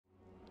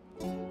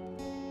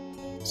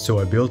So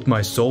I built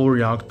my solar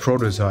yacht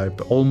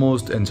prototype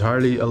almost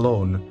entirely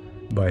alone,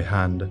 by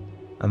hand,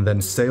 and then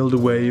sailed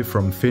away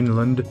from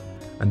Finland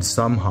and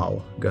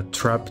somehow got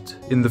trapped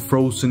in the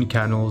frozen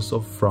canals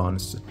of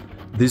France.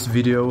 This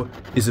video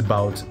is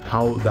about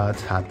how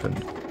that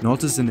happened.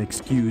 Not as an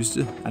excuse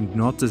and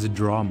not as a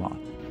drama,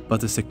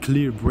 but as a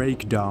clear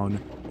breakdown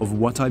of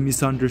what I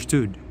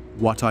misunderstood,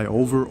 what I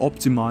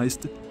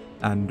over-optimized,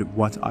 and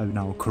what I've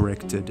now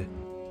corrected.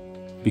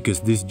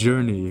 Because this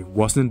journey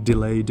wasn't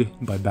delayed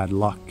by bad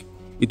luck,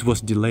 it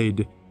was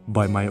delayed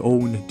by my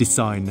own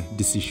design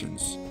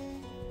decisions.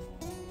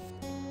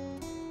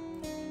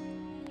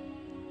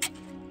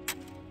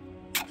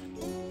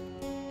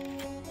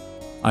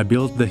 I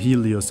built the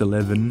HELIOS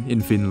 11 in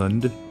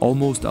Finland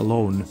almost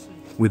alone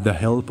with the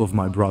help of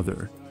my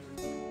brother.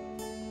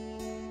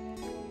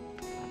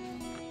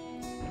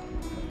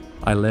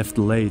 I left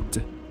late,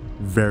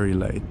 very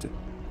late.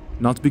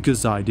 Not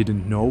because I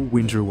didn't know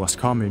winter was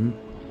coming,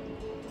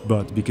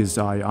 but because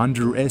I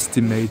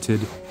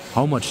underestimated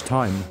how much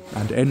time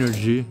and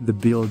energy the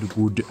build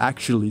would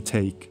actually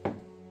take.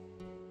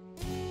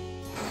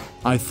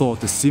 I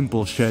thought a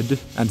simple shed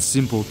and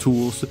simple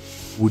tools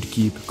would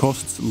keep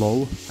costs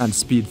low and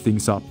speed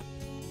things up.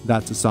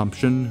 That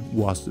assumption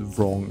was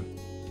wrong.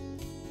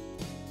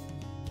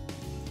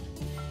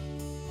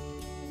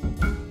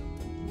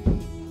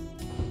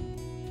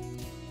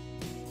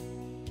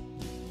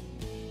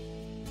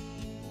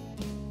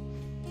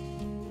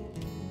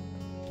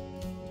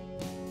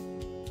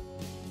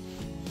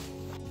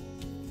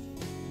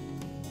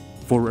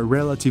 For a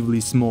relatively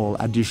small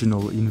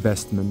additional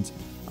investment,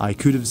 I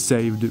could have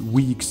saved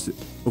weeks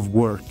of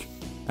work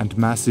and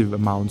massive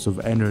amounts of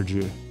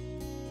energy.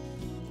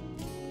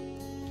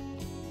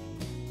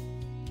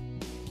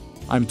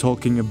 I'm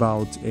talking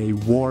about a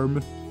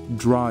warm,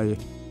 dry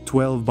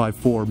 12 by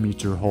 4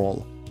 meter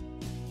hull,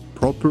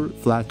 proper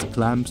flat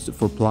clamps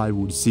for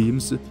plywood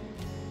seams,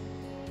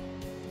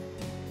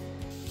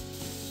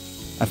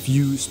 a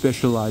few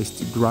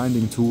specialized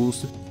grinding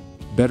tools,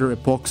 better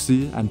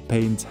epoxy and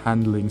paint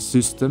handling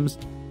systems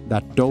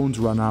that don't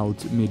run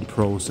out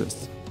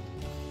mid-process.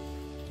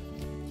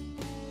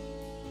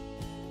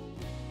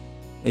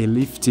 A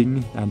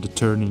lifting and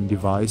turning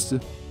device,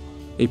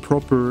 a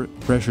proper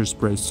pressure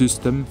spray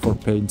system for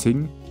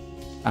painting,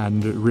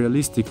 and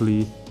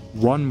realistically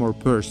one more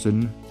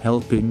person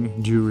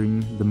helping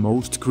during the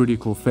most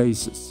critical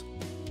phases.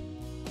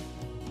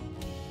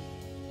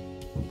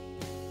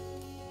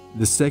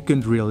 The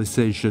second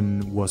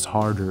realization was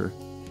harder.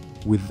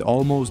 With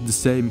almost the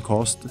same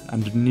cost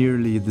and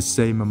nearly the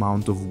same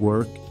amount of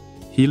work,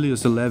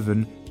 HELIOS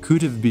 11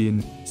 could have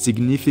been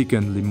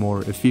significantly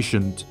more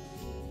efficient.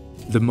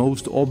 The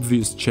most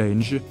obvious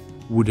change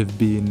would have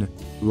been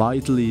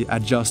lightly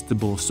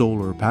adjustable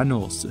solar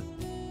panels.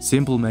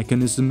 Simple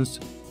mechanisms,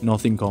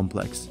 nothing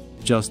complex,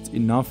 just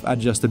enough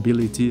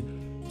adjustability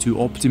to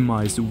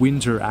optimize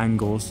winter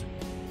angles.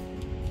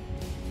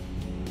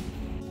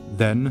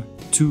 Then,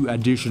 2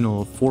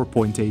 additional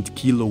 4.8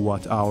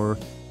 kWh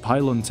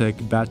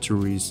Pylontech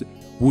batteries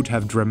would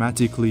have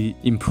dramatically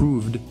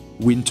improved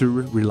winter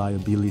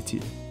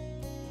reliability.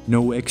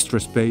 No extra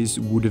space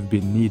would have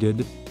been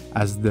needed,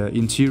 as the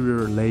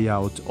interior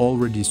layout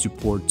already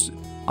supports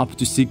up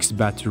to 6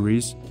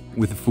 batteries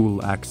with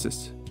full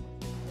access.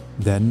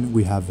 Then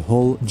we have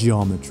hull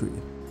geometry.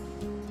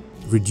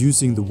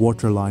 Reducing the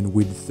waterline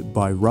width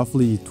by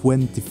roughly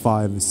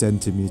 25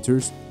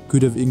 centimeters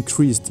could have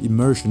increased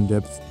immersion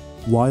depth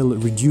while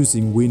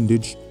reducing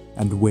windage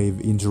and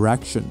wave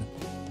interaction.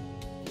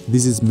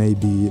 This is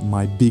maybe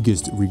my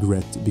biggest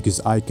regret,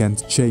 because I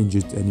can't change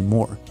it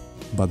anymore.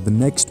 But the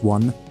next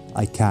one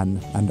I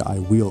can and I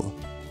will.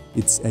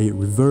 It's a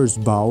reverse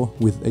bow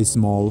with a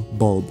small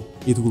bulb.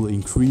 It will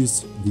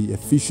increase the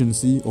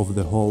efficiency of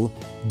the hull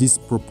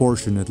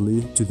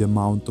disproportionately to the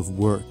amount of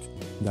work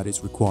that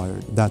is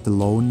required. That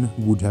alone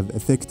would have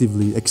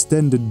effectively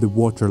extended the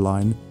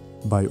waterline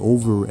by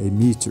over a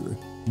meter.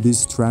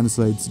 This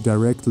translates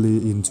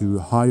directly into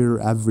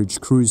higher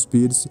average cruise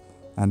speeds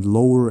and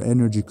lower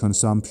energy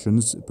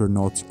consumptions per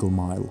nautical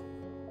mile.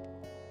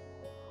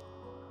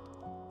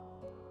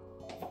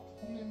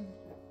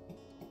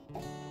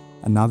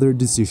 Another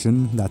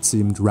decision that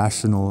seemed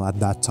rational at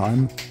that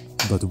time,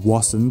 but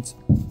wasn't,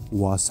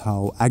 was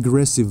how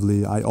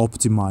aggressively I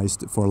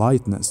optimized for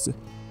lightness.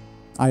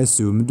 I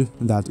assumed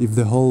that if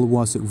the hull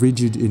was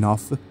rigid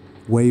enough,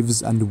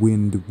 waves and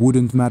wind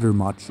wouldn't matter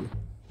much.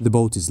 The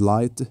boat is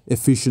light,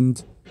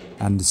 efficient,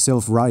 and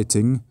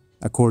self-righting,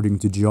 according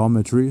to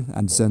geometry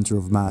and center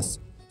of mass,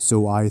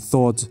 so I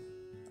thought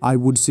I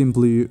would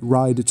simply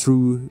ride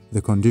through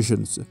the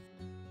conditions.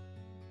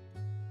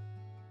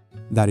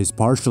 That is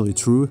partially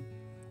true,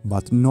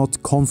 but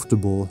not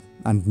comfortable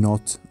and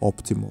not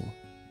optimal.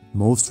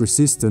 Most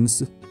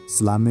resistance,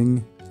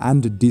 slamming,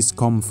 and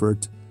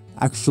discomfort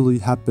actually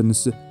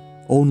happens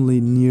only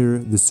near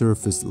the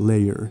surface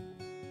layer.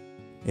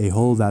 A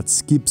hull that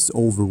skips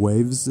over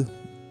waves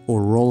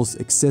or rolls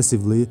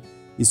excessively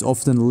is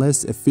often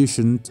less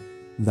efficient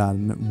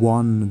than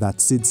one that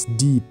sits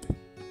deep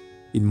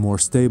in more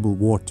stable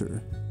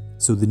water.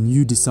 So the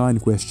new design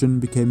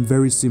question became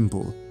very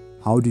simple.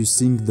 How do you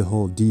sink the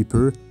hull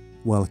deeper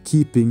while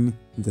keeping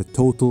the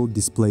total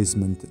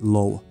displacement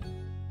low?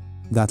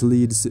 That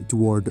leads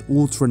toward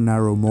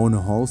ultra-narrow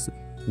monohulls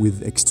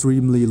with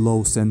extremely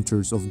low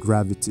centers of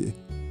gravity.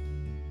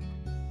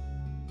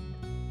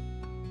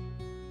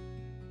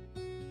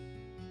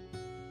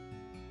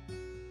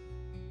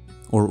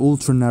 Or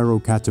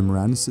ultra-narrow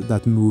catamarans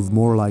that move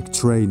more like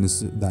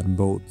trains than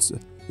boats,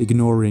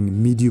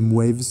 ignoring medium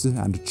waves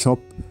and chop,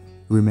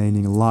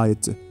 remaining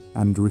light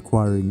and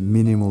requiring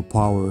minimal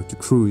power to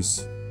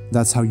cruise.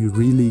 That's how you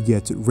really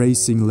get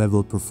racing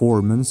level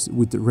performance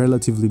with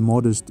relatively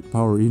modest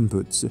power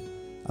inputs.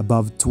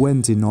 Above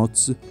 20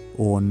 knots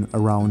on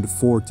around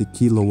 40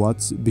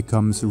 kilowatts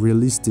becomes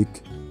realistic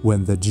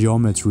when the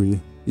geometry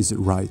is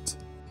right.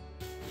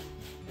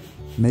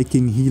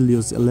 Making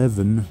Helios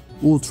 11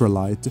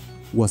 ultralight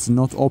was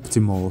not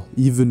optimal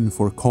even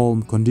for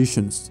calm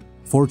conditions.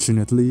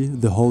 Fortunately,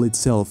 the hull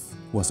itself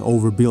was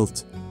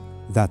overbuilt.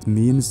 That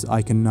means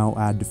I can now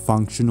add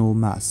functional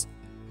mass.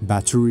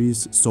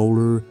 Batteries,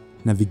 solar,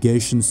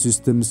 navigation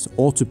systems,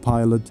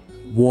 autopilot,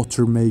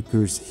 water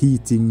makers,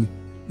 heating,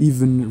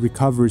 even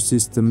recovery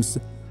systems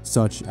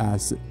such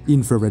as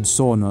infrared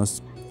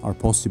saunas are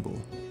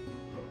possible.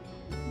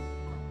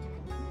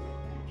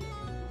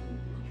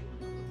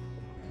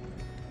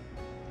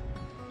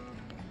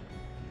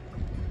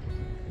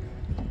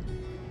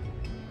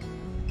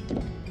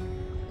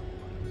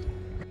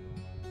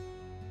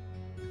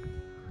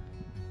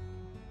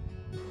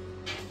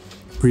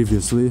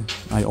 Previously,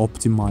 I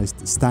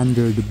optimized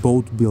standard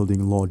boat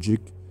building logic.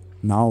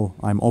 Now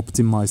I'm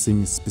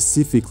optimizing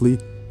specifically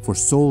for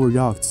solar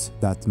yachts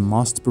that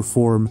must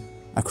perform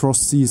across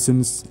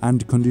seasons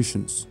and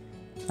conditions.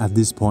 At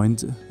this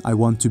point, I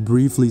want to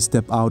briefly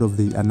step out of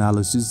the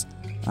analysis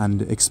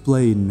and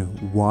explain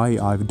why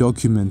I've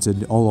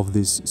documented all of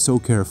this so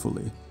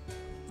carefully.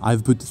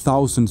 I've put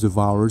thousands of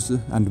hours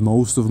and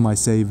most of my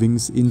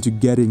savings into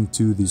getting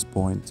to this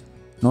point,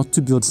 not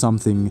to build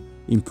something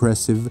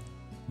impressive,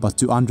 but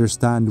to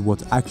understand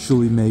what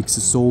actually makes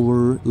a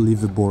solar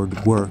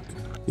liveaboard work,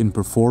 in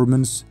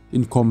performance,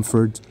 in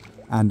comfort,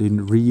 and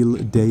in real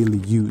daily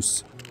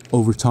use.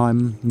 Over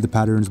time, the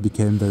patterns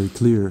became very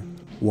clear.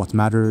 What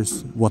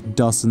matters, what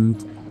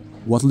doesn't,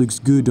 what looks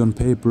good on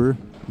paper,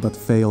 but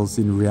fails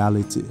in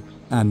reality,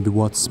 and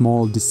what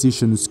small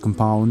decisions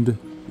compound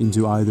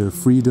into either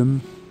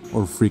freedom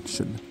or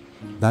friction.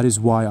 That is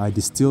why I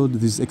distilled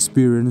this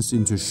experience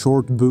into a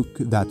short book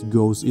that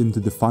goes into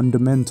the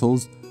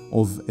fundamentals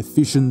of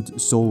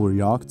efficient solar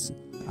yachts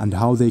and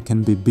how they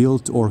can be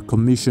built or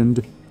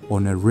commissioned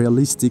on a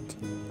realistic,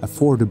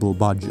 affordable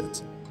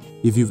budget.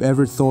 If you've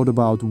ever thought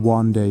about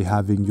one day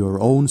having your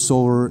own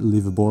solar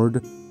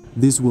liveaboard,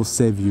 this will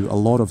save you a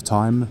lot of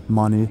time,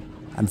 money,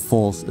 and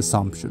false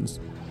assumptions.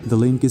 The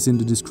link is in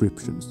the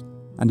descriptions.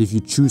 And if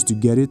you choose to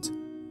get it,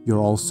 you're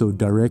also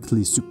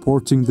directly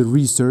supporting the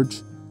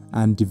research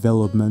and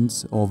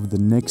development of the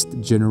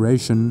next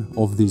generation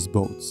of these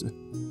boats.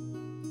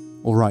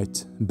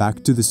 Alright,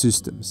 back to the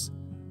systems.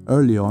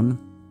 Early on,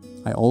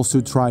 I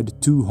also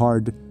tried too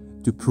hard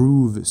to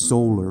prove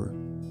solar.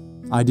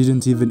 I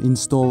didn't even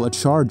install a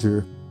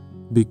charger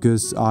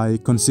because I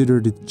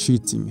considered it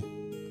cheating.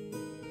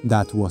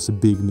 That was a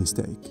big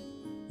mistake.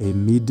 A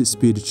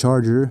mid-speed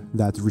charger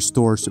that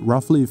restores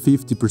roughly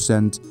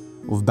 50%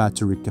 of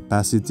battery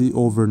capacity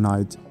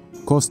overnight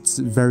costs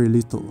very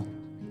little,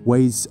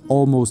 weighs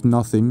almost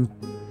nothing,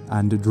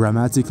 and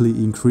dramatically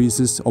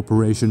increases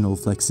operational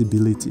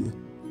flexibility.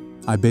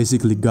 I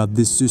basically got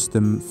this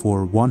system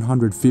for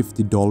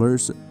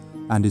 $150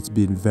 and it's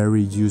been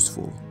very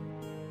useful.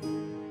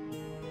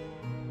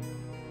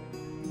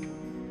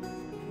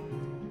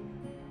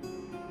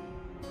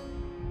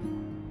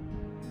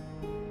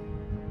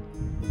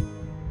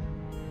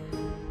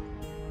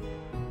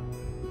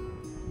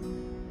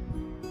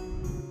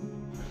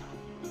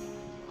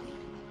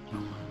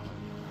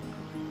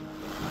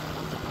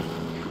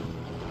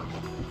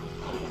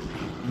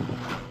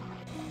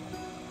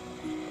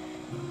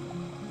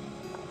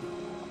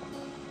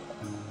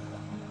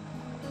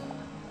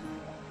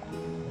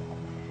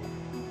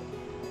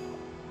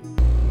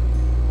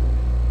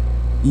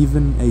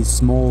 Even a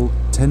small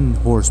 10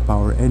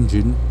 horsepower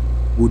engine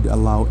would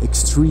allow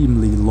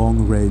extremely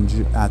long range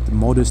at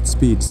modest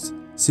speeds,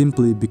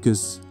 simply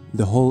because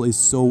the hull is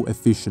so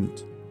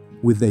efficient.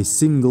 With a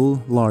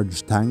single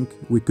large tank,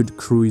 we could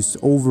cruise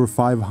over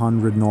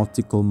 500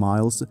 nautical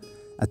miles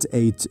at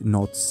 8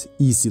 knots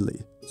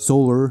easily.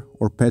 Solar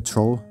or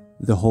petrol,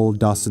 the hull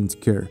doesn't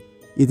care.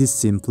 It is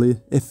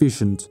simply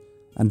efficient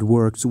and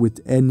works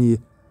with any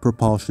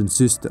propulsion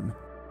system.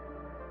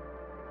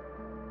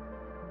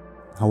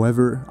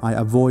 However, I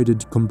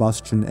avoided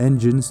combustion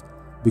engines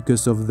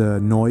because of the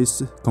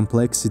noise,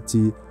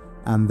 complexity,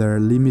 and their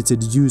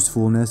limited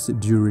usefulness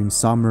during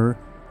summer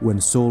when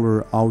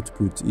solar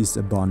output is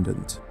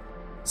abundant.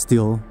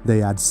 Still,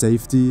 they add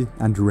safety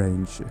and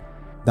range.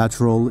 That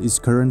role is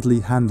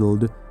currently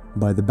handled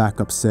by the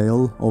backup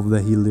sail of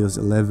the Helios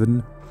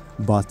 11,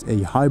 but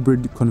a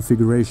hybrid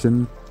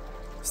configuration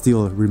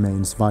still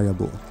remains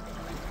viable.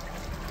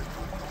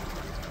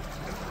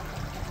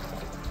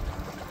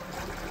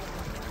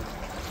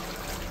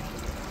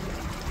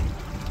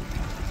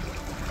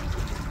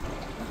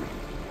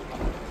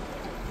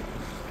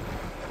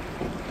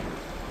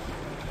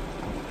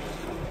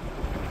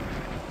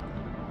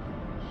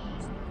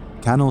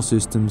 Canal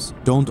systems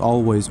don't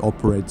always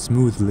operate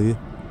smoothly,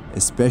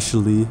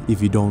 especially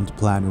if you don't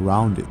plan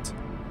around it.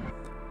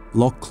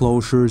 Lock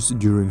closures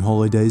during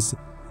holidays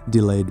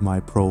delayed my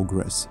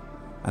progress,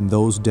 and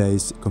those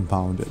days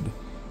compounded.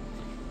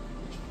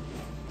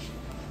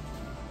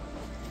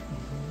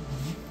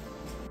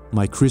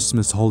 My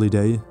Christmas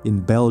holiday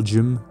in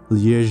Belgium,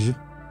 Liège,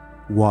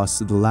 was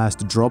the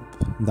last drop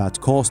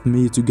that caused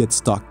me to get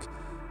stuck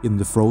in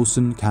the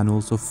frozen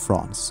canals of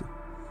France.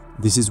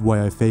 This is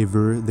why I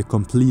favor the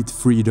complete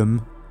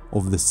freedom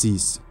of the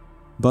seas.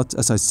 But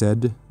as I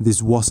said,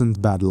 this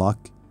wasn't bad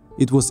luck,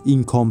 it was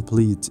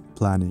incomplete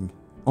planning.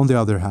 On the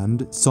other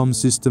hand, some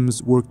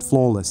systems worked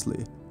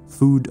flawlessly.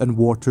 Food and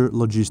water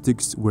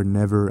logistics were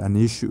never an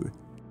issue.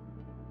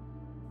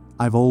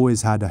 I've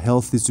always had a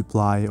healthy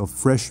supply of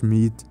fresh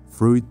meat,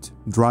 fruit,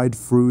 dried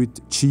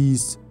fruit,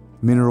 cheese,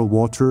 mineral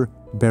water,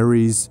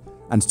 berries,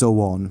 and so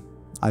on.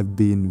 I've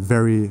been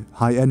very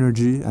high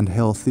energy and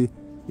healthy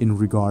in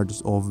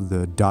regards of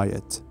the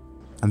diet.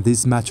 And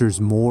this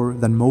matters more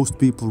than most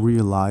people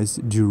realize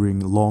during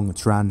long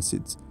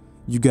transits.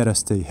 You gotta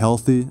stay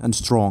healthy and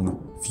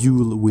strong,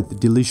 fuel with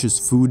delicious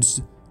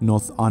foods,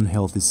 not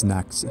unhealthy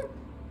snacks.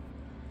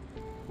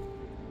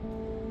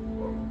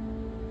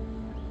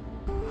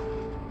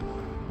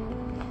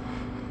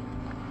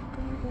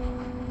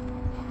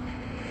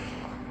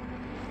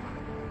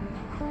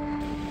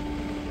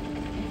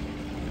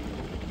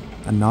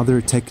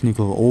 Another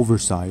technical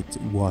oversight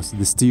was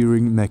the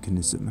steering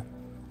mechanism.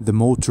 The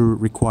motor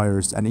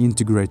requires an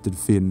integrated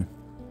fin.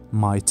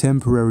 My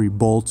temporary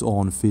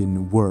bolt-on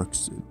fin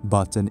works,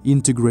 but an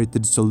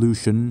integrated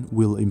solution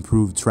will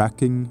improve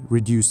tracking,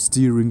 reduce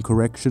steering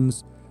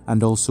corrections,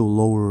 and also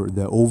lower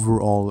the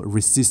overall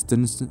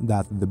resistance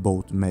that the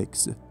boat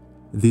makes.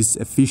 This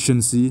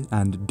efficiency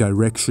and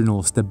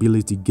directional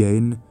stability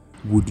gain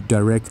would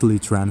directly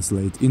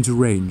translate into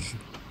range.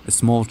 A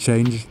small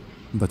change,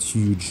 but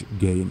huge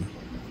gain.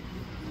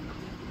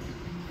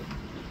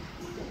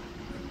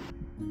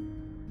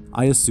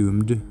 I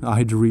assumed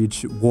I'd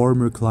reach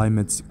warmer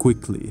climates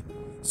quickly,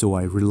 so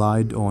I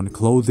relied on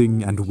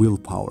clothing and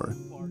willpower.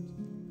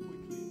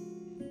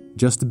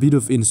 Just a bit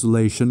of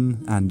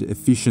insulation and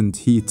efficient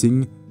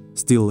heating,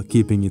 still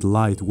keeping it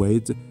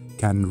lightweight,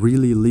 can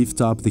really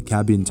lift up the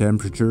cabin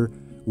temperature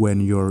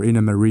when you're in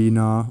a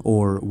marina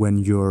or when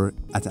you're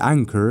at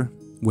anchor,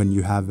 when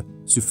you have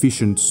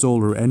sufficient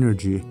solar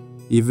energy,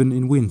 even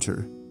in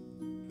winter.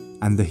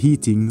 And the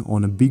heating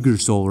on a bigger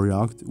solar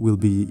yacht will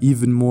be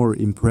even more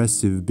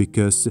impressive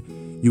because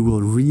you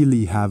will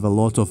really have a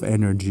lot of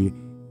energy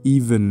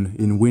even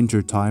in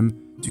winter time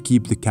to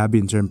keep the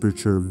cabin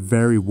temperature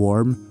very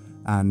warm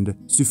and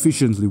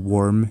sufficiently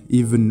warm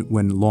even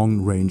when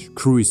long-range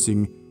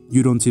cruising.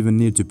 You don't even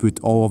need to put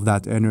all of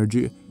that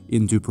energy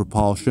into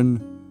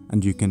propulsion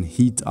and you can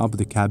heat up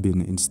the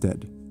cabin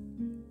instead.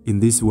 In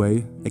this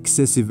way,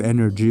 excessive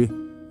energy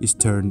is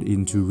turned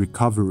into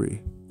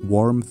recovery,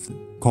 warmth,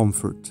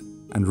 comfort,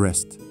 and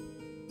rest.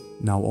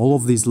 Now all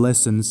of these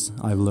lessons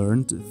I've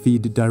learned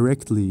feed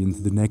directly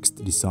into the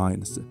next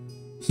designs.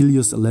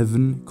 HELIOS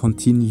 11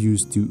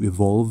 continues to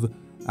evolve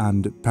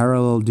and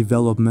parallel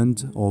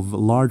development of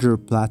larger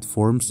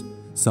platforms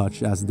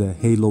such as the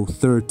Halo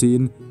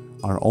 13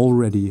 are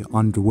already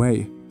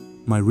underway.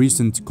 My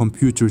recent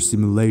computer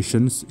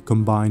simulations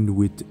combined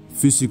with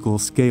physical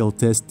scale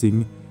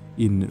testing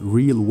in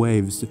real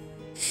waves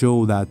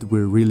show that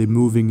we're really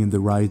moving in the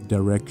right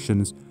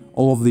directions.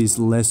 All of these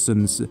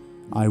lessons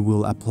I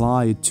will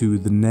apply to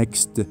the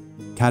next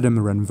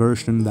catamaran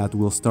version that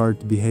will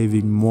start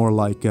behaving more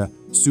like a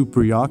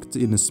super yacht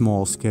in a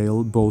small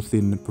scale, both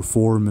in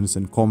performance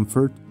and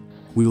comfort.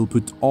 We will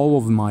put all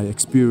of my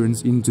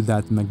experience into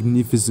that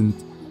magnificent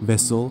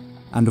vessel,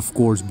 and of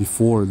course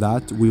before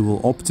that we will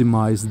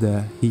optimize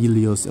the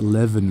HELIOS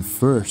 11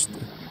 first.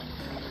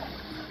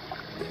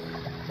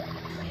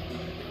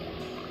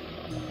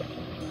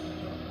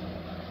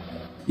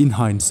 In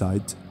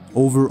hindsight,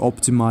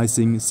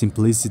 over-optimizing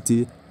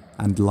simplicity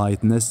and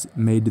lightness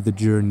made the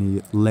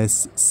journey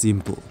less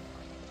simple.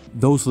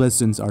 Those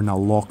lessons are now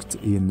locked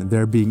in,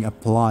 they're being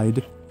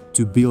applied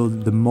to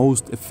build the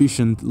most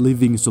efficient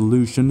living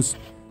solutions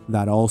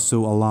that also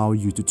allow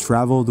you to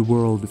travel the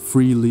world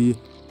freely,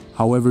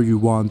 however you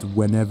want,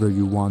 whenever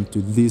you want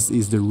to. This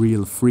is the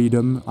real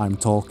freedom I'm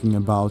talking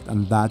about,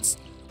 and that's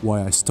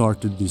why I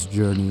started this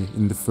journey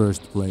in the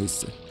first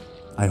place.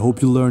 I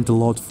hope you learned a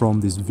lot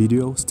from this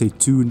video. Stay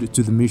tuned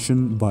to the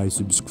mission by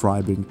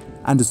subscribing,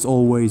 and as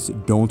always,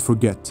 don't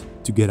forget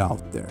to get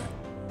out there.